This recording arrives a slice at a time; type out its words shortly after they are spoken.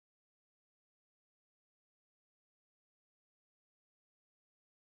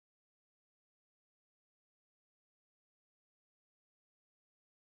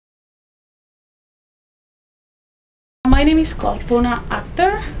My name is Kalpona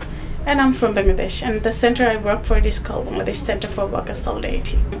Akter and I'm from Bangladesh, and the center I work for is called Bangladesh Center for Worker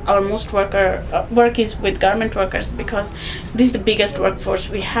Solidarity. Our most work is with garment workers because this is the biggest workforce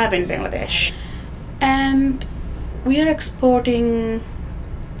we have in Bangladesh. And we are exporting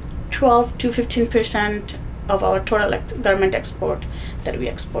 12 to 15% of our total garment export that we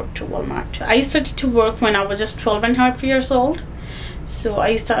export to Walmart. I started to work when I was just 12 and a half years old. So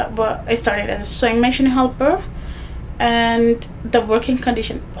I started as a sewing machine helper, and the working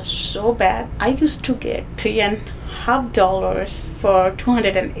condition was so bad. I used to get $3.50 for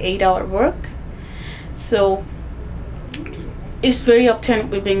 208-hour work. So it's very often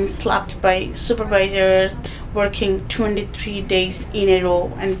we're being slapped by supervisors, working 23 days in a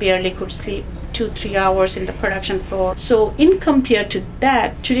row and barely could sleep 2-3 hours in the production floor. So in compared to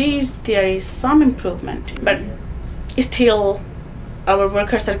that, today there is some improvement, but still our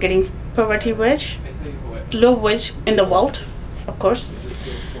workers are getting poverty wage, low wage in the world, of course.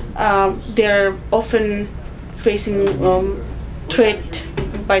 They're often facing threat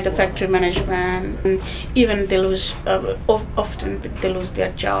by the factory management, and even they lose often they lose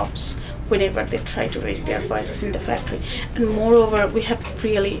their jobs whenever they try to raise their voices in the factory. And moreover, we have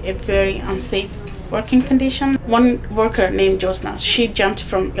really a very unsafe working condition. One worker named Josna, she jumped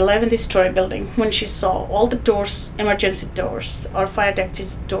from 11th story building when she saw all the doors, emergency doors or fire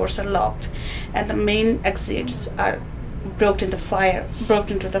exit doors are locked, and the main exits are broke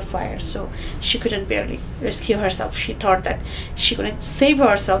into the fire. So she couldn't barely rescue herself. She thought that she couldn't save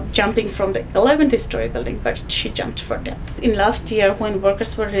herself jumping from the 11th story building, but she jumped for death. In last year, when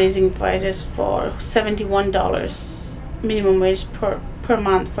workers were raising wages for $71 minimum wage per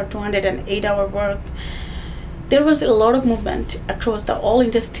month for 208-hour work, there was a lot of movement across the all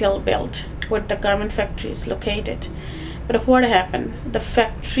industrial belt where the garment factory is located. But what happened? The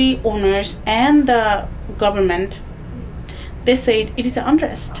factory owners and the government, they said it is an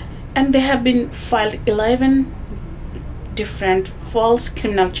unrest, and they have been filed 11 different false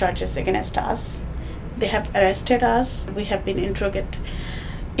criminal charges against us. They have arrested us. We have been interrogated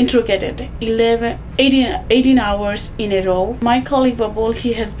 18 hours in a row. My colleague Babul,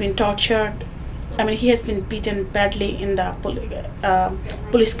 he has been tortured. I mean, he has been beaten badly in the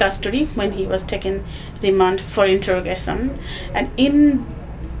police custody when he was taken remand for interrogation. And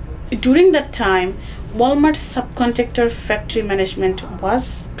during that time, Walmart's subcontractor factory management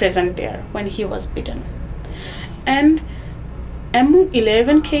was present there when he was beaten. And among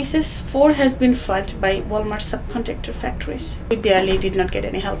 11 cases, 4 has been filed by Walmart subcontractor factories. We barely did not get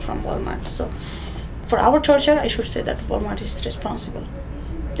any help from Walmart. So for our torture, I should say that Walmart is responsible.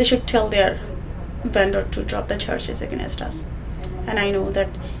 They should tell their vendor to drop the charges against us. And I know that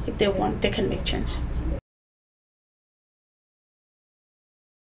if they want, they can make change.